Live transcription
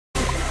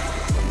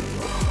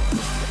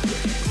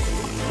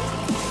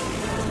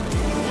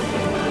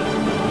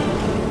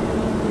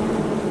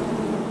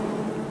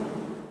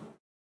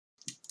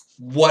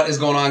What is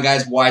going on,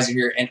 guys? Wiser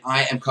here, and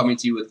I am coming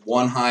to you with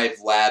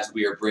OneHive Labs.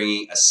 We are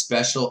bringing a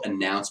special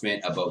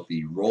announcement about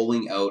the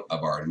rolling out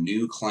of our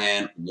new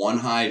clan,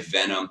 OneHive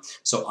Venom.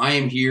 So I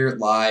am here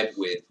live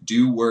with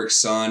Do Work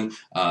Son,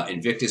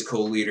 Invictus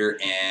co-leader,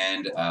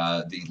 and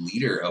the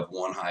leader of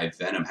OneHive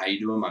Venom. How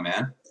you doing, my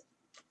man?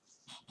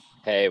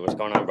 Hey, what's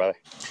going on, brother?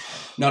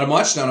 Not a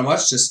much, not a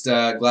much. Just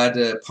glad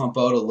to pump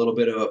out a little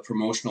bit of a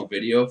promotional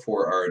video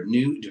for our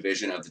new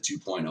division of the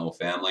 2.0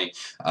 family.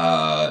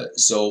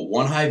 So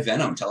OneHive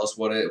Venom, tell us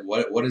what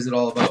is it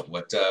all about?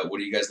 What are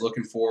you guys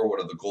looking for?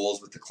 What are the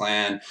goals with the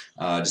clan?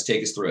 Just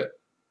take us through it.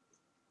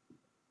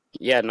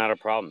 Yeah, not a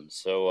problem.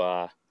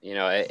 So,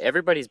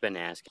 everybody's been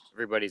asking.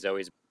 Everybody's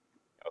always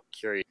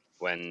curious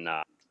when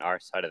our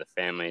side of the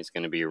family is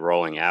going to be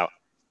rolling out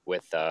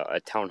with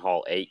a Town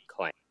Hall 8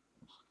 clan.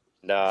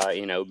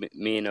 And,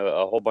 me and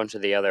a whole bunch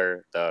of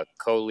the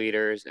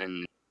co-leaders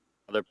and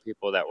other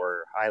people that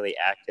were highly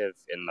active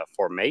in the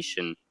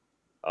formation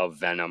of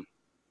Venom,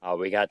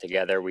 we got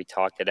together, we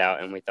talked it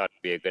out, and we thought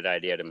it'd be a good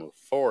idea to move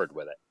forward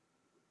with it.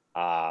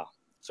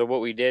 So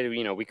what we did,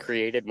 we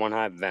created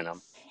OneHive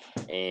Venom,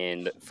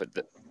 and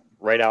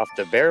right off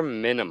the bare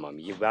minimum,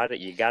 you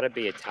gotta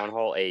be a Town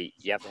Hall 8.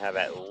 You have to have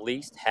at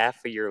least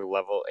half of your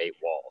level 8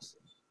 walls,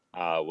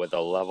 with a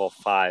level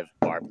 5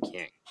 Barb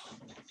King.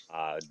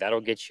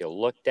 That'll get you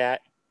looked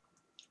at.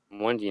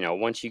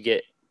 Once you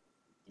get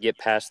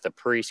past the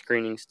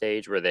pre-screening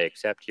stage where they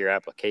accept your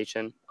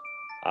application,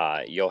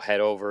 you'll head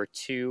over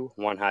to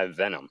OneHive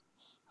Venom.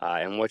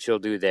 And what you'll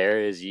do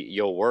there is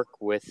you'll work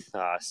with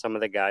some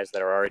of the guys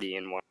that are already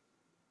in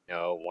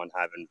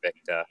OneHive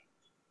Invicta.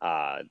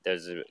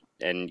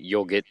 And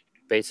you'll get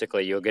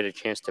a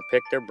chance to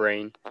pick their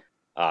brain,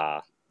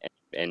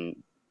 and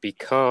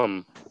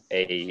become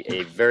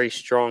a very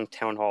strong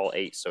Town Hall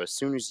 8. So as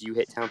soon as you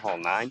hit Town Hall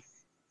 9,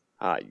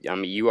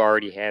 you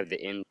already have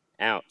the ins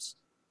and outs.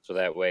 So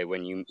that way,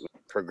 when you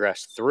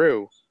progress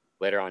through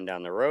later on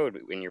down the road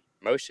in your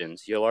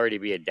promotions, you'll already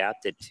be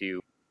adapted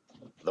to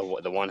the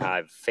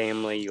OneHive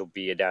family. You'll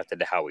be adapted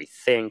to how we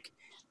think,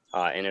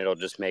 and it'll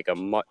just make a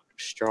much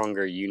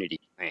stronger unity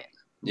clan.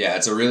 Yeah,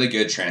 it's a really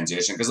good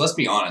transition because let's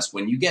be honest,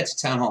 when you get to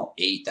Town Hall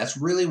 8, that's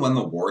really when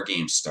the war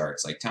game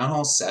starts. Like Town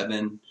Hall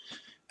 7,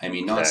 I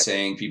mean, not Exactly.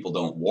 saying people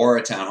don't war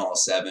at Town Hall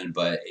 7,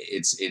 but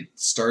you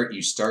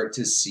start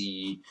to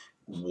see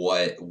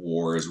what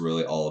war is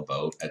really all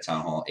about at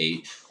Town Hall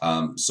 8.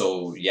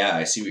 So yeah,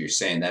 I see what you're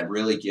saying. That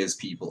really gives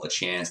people a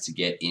chance to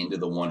get into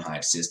the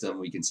OneHive system,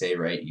 we can say,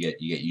 right? You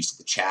get used to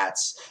the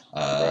chats,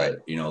 Right.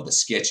 the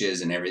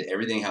sketches and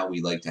everything how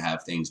we like to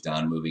have things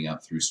done moving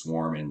up through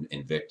Swarm and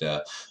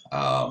Invicta.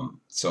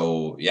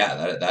 So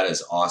yeah, that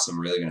is awesome.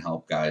 Really going to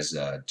help guys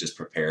just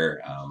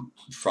prepare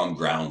from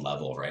ground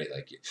level, right?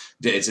 Like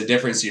it's a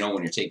difference,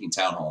 when you're taking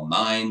Town Hall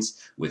 9s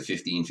with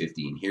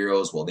 15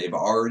 heroes. Well, they've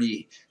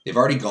already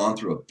gone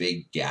through a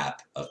big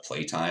gap of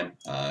playtime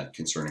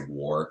concerning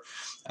war.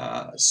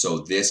 So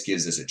this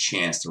gives us a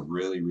chance to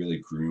really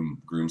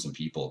groom some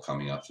people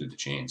coming up through the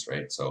chains,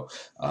 right? So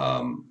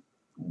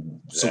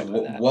Exactly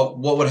that. what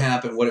would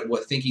happen?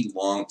 What thinking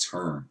long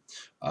term?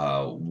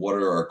 What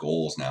are our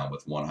goals now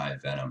with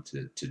OneHive Venom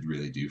to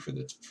really do for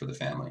the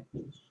family?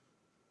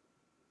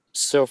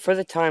 So for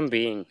the time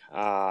being,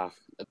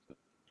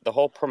 the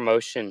whole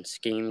promotion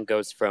scheme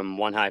goes from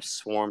OneHive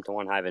Swarm to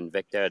OneHive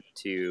Invicta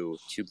to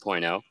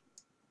 2.0.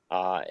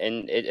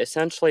 And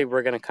essentially,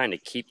 we're going to kind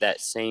of keep that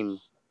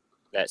same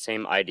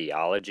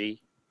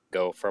ideology,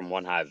 go from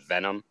OneHive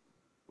Venom,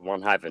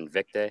 OneHive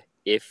Invicta,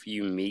 if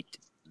you meet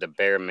the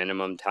bare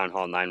minimum Town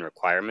Hall 9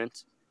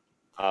 requirements.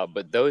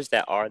 But those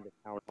that are the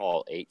Town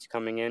Hall 8s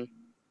coming in,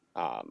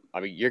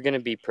 you're going to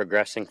be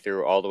progressing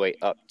through all the way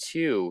up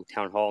to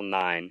Town Hall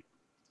 9,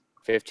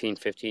 15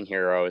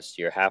 heroes,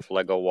 your half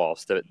Lego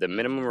walls, the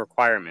minimum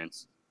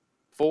requirements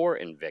for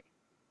Invicta.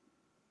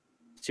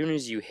 As soon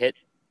as you hit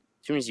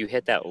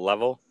that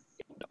level,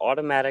 it's an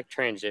automatic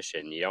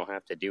transition. You don't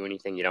have to do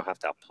anything. You don't have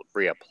to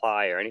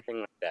reapply or anything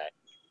like that.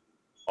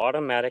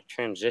 Automatic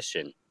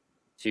transition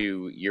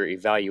to your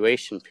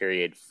evaluation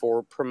period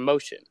for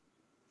promotion.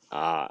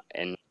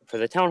 And for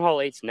the Town Hall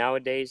 8s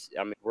nowadays,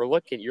 you're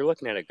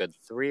looking at a good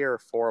 3 or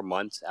 4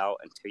 months out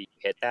until you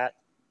hit that.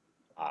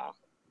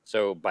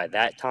 So by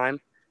that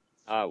time,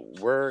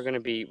 we're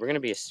gonna be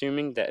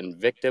assuming that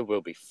Invicta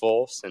will be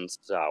full, since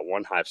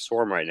OneHive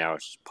Swarm right now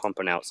is just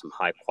pumping out some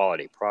high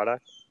quality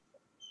product.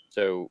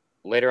 So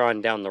later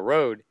on down the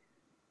road,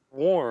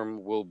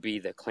 Swarm will be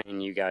the clan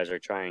you guys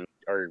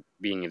are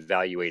being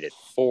evaluated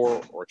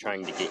for or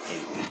trying to get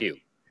into.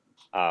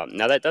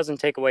 Now that doesn't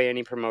take away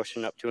any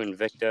promotion up to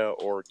Invicta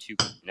or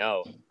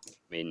 2.0. I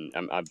mean,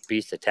 a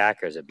beast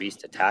attacker is a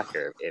beast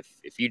attacker.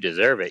 If you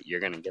deserve it, you're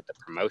gonna get the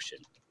promotion.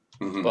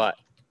 Mm-hmm. But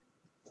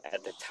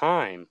at the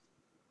time,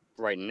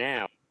 right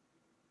now,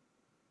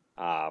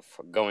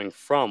 for going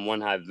from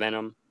OneHive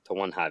Venom to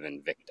OneHive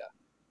Invicta.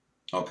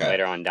 Okay.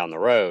 Later on down the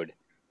road,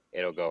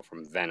 it'll go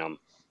from Venom.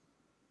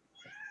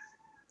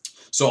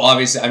 So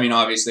obviously, I mean,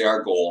 obviously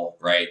our goal,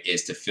 right,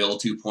 is to fill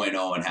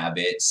 2.0 and have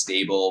it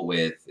stable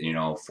with,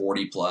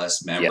 40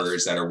 plus Yes.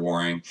 members that are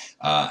warring.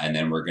 And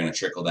then we're going to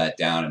trickle that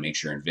down and make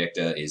sure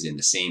Invicta is in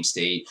the same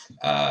state.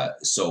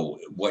 So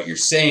what you're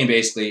saying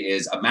basically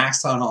is a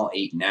max Town Hall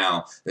 8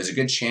 now, there's a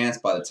good chance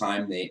by the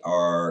time they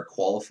are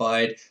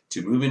qualified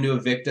to move into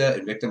Invicta,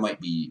 Invicta might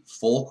be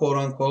full, quote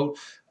unquote.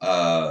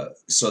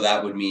 So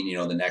that would mean,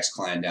 the next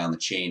clan down the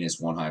chain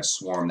is OneHive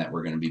Swarm that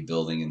we're going to be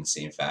building in the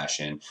same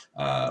fashion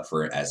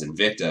for as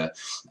Invicta.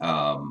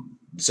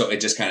 So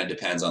it just kind of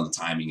depends on the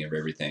timing of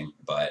everything.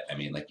 But I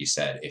mean, like you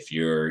said, if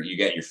you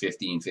get your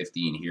 15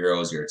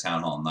 heroes, you're a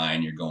Town Hall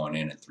 9, you're going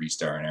in at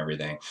 3-star and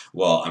everything.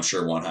 Well, I'm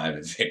sure OneHive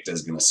Invicta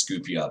is going to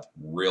scoop you up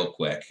real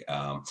quick.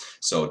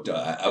 So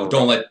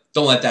don't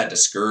let that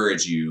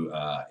discourage you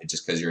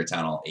just because you're a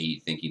Town Hall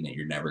 8 thinking that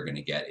you're never going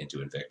to get into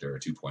Invicta or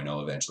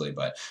 2.0 eventually.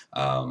 But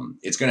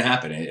it's going to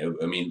happen.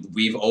 I mean,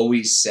 we've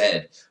always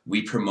said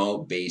we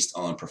promote based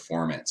on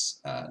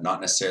performance, not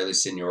necessarily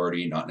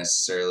seniority, not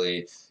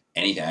necessarily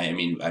anything. I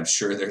mean, I'm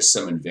sure there's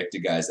some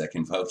Invicta guys that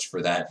can vouch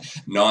for that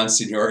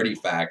non-seniority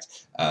fact.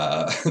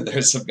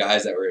 There's some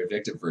guys that were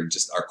Invicta for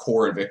just our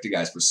core Invicta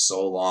guys for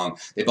so long.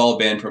 They've all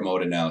been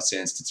promoted now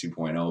since to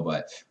 2.0,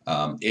 but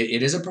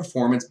it is a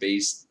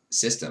performance-based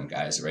system,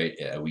 guys, right?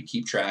 We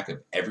keep track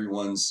of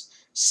everyone's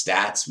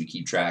stats, we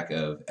keep track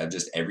of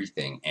just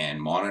everything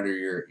and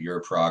monitor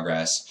your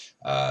progress.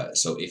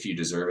 So if you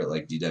deserve it,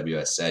 like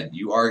DWS said,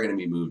 you are going to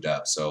be moved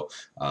up. So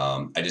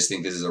I just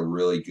think this is a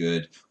really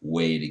good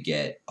way to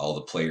get all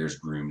the players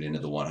groomed into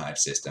the OneHive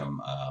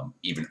system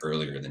even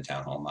earlier than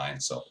Town Hall 9.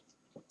 So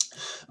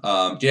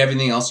do you have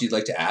anything else you'd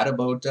like to add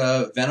about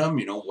Venom?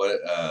 What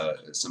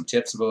some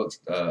tips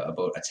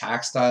about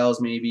attack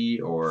styles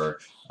maybe, or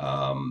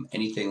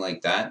anything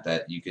like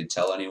that you could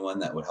tell anyone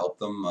that would help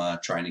them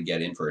trying to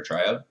get in for a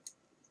tryout?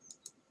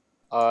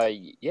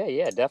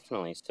 Yeah,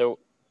 definitely. So,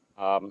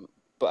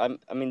 but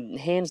I mean,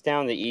 hands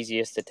down, the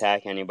easiest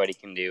attack anybody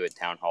can do at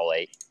Town Hall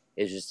 8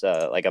 is just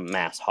like a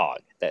mass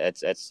hog.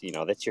 That's that's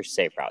your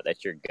safe route.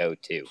 That's your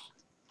go-to.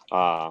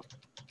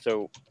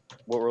 So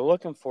what we're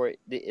looking for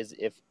is,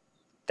 if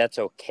that's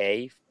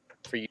okay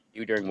for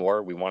you during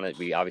war,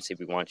 we obviously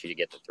we want you to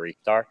get the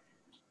 3-star.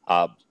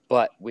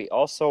 But we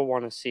also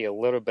want to see a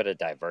little bit of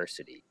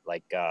diversity,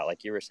 like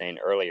you were saying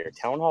earlier.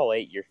 Town Hall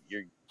 8,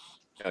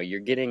 you're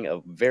getting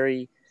a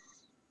very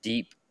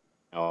deep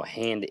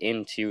hand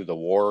into the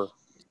war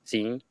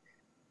scene.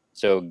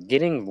 So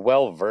getting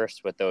well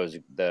versed with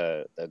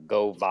the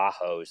Go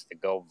Vahos, the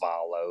Go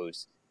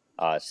Valos,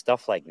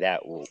 stuff like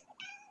that will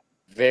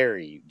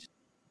very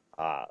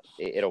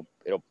it'll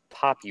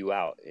pop you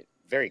out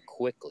very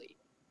quickly.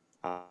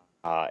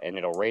 And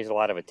it'll raise a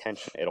lot of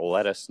attention. It'll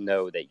let us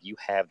know that you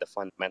have the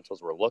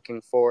fundamentals we're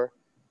looking for.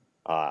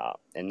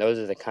 And those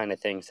are the kind of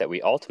things that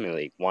we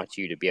ultimately want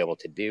you to be able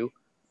to do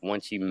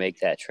once you make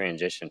that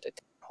transition to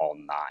Town Hall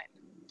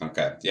 9.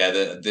 Okay. Yeah,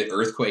 the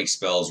earthquake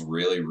spells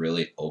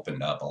really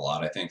opened up a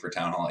lot, I think, for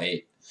Town Hall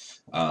 8,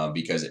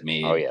 because it Oh,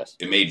 made yes.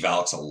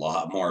 Valks a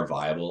lot more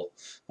viable.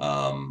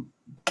 And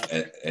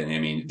I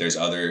mean, there's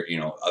other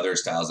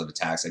styles of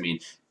attacks. I mean,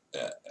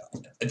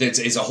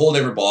 it's a whole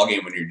different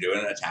ballgame when you're doing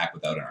an attack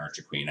without an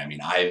Archer Queen. I mean,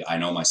 I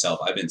know myself,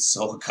 I've been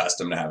so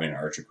accustomed to having an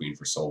Archer Queen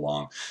for so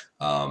long.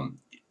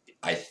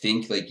 I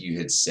think, like you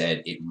had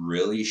said, it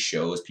really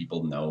shows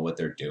people know what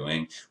they're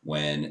doing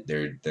when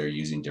they're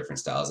using different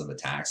styles of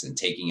attacks and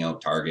taking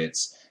out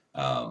targets,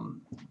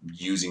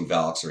 using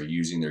Valks or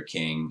using their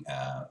king,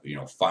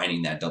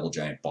 finding that double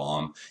giant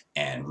bomb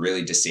and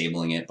really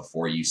disabling it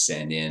before you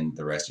send in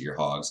the rest of your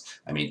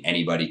hogs. I mean,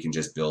 anybody can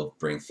just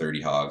bring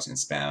 30 hogs and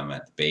spam them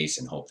at the base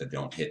and hope that they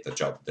don't hit the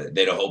jump.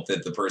 They don't hope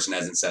that the person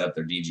hasn't set up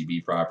their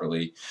DGB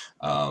properly.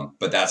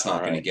 But that's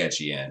not going to get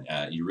you in.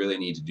 You really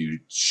need to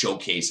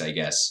showcase, I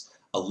guess,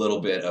 a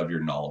little bit of your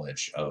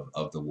knowledge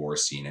of the war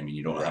scene. I mean,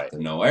 you don't have to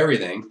know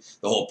everything.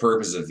 The whole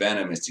purpose of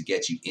Venom is to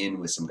get you in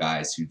with some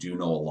guys who do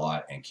know a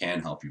lot and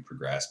can help you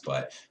progress,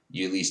 but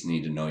you at least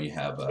need to know you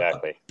have a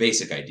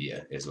basic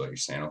idea, is what you're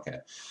saying. Okay.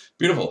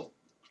 Beautiful.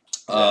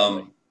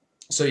 Exactly.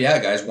 So yeah,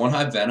 guys,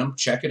 OneHive Venom,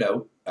 check it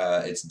out.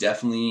 It's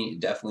definitely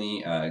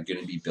going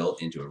to be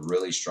built into a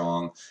really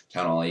strong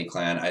Town Hall 8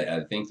 clan.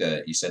 I think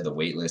that you said the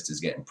wait list is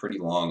getting pretty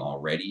long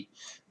already.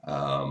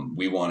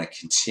 We want to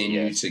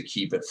continue to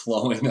keep it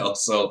flowing though.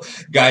 So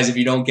guys, if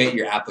you don't get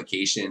your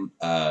application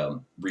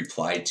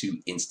replied to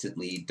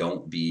instantly,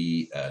 don't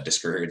be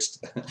discouraged.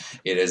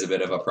 It is a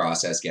bit of a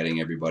process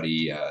getting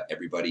everybody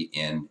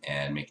in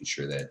and making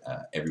sure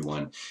that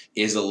everyone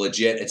is a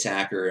legit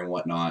attacker and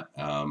whatnot.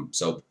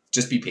 So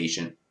just be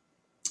patient.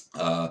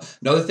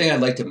 Another thing I'd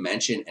like to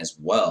mention as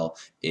well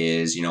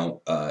is,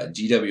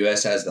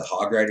 DWS has the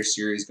Hog Rider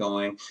series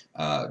going.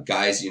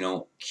 Guys,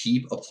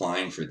 keep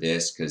applying for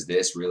this because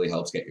this really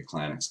helps get your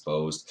clan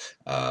exposed.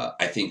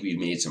 I think we've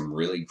made some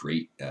really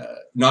great,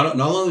 not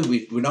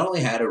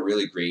only had a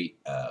really great,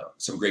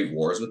 some great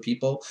wars with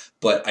people,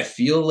 but I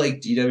feel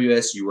like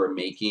DWS, you are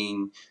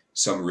making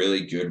some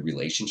really good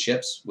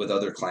relationships with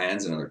other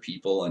clans and other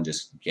people, and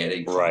just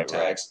getting Right, right.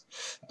 contacts.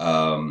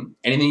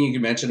 Anything you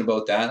can mention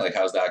about that? Like,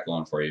 how's that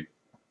going for you?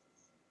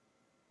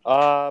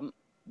 Um,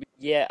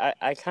 yeah,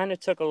 I kind of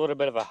took a little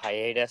bit of a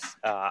hiatus.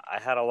 I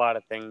had a lot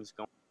of things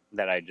going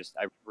that I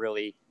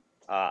really,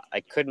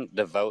 I couldn't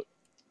devote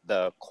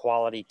the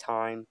quality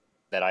time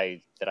that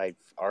I've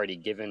already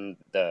given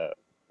the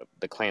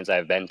clans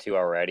I've been to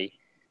already.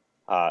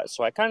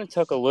 So I kind of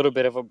took a little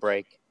bit of a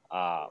break.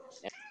 And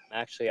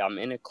actually, I'm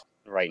in a clan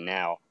right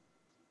now,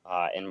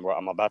 and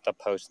I'm about to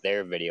post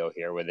their video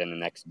here within the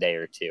next day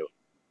or two.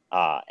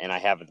 And I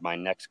have my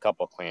next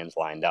couple clans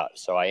lined up.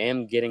 So I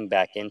am getting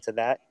back into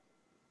that.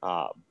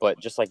 But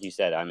just like you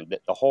said, I mean,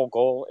 the whole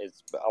goal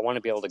is I want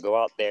to be able to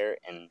go out there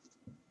and,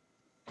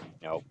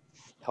 you know,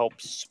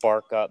 help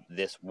spark up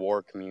this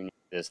war community,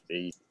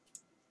 the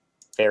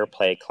fair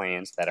play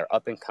clans that are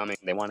up and coming.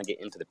 They want to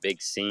get into the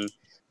big scene.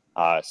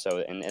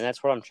 And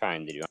that's what I'm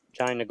trying to do.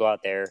 I'm trying to go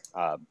out there,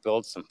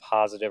 build some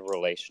positive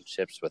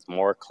relationships with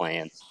more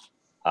clans.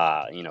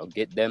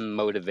 Get them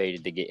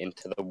motivated to get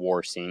into the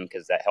war scene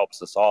because that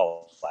helps us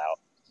all out.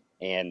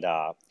 And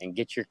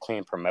get your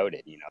clan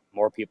promoted. You know, the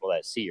more people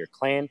that see your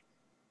clan,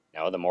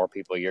 the more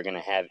people you're going to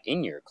have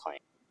in your clan,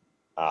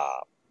 uh,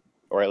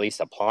 or at least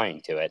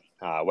applying to it.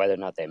 Whether or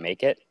not they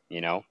make it,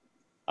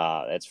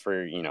 that's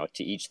for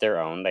to each their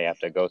own. They have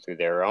to go through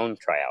their own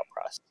tryout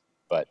process,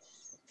 but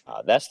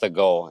that's the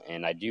goal.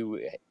 And I do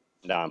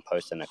plan on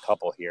posting a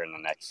couple here in the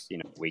next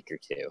week or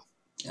two.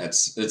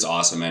 It's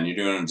awesome, man. You're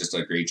doing just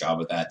a great job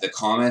with that. The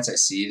comments I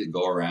see that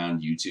go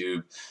around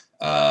YouTube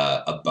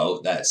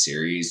about that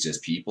series,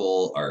 just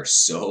people are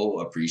so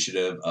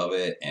appreciative of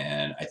it,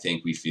 and I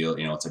think we feel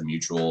it's a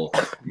mutual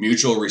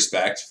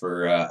respect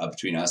for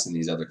between us and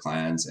these other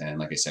clans. And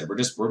like I said,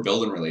 we're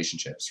building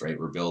relationships, right?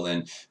 We're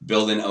building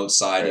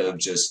outside Very of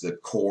much. just the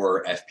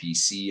core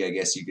FPC, I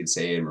guess you could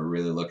say, and we're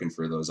really looking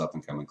for those up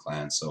and coming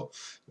clans. So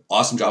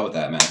awesome job with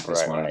that, man. I just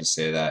Right, wanted right. to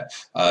say that.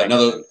 Thanks,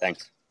 Another man.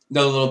 Thanks.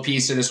 Another little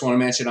piece I just want to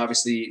mention,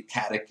 obviously,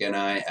 Caddick and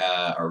I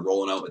are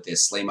rolling out with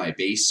this Slay My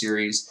Base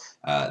series.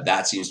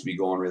 That seems to be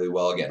going really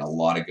well, getting a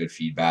lot of good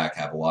feedback,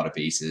 have a lot of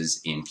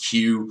bases in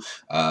queue.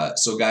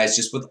 So, guys,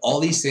 just with all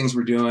these things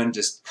we're doing,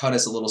 just cut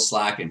us a little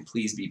slack and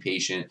please be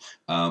patient.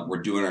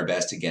 We're doing our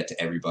best to get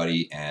to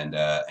everybody and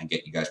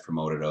get you guys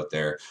promoted out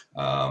there.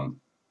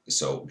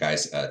 So,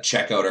 guys,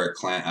 check out our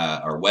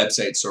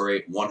website,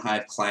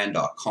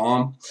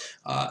 onehiveclan.com.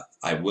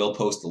 I will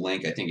post the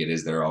link. I think it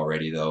is there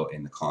already, though,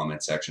 in the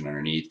comment section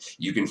underneath.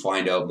 You can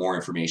find out more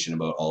information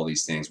about all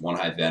these things.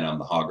 OneHive Venom,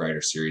 the Hog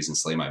Rider series, and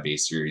Slay My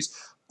Base series.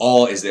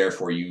 All is there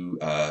for you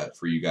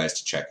guys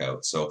to check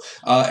out. So,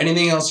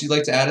 anything else you'd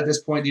like to add at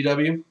this point,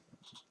 DW?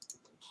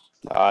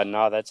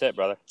 No, that's it,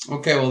 brother.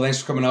 Okay, well, thanks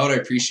for coming out. I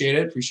appreciate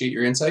it. Appreciate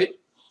your insight.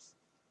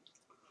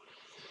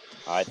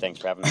 All right, thanks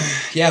for having me.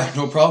 Yeah,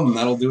 no problem.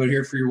 That'll do it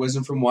here for your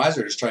Wisdom from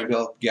Wiser. Just trying to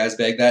help you guys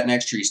bag that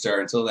next tree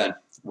star. Until then,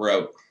 we're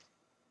out.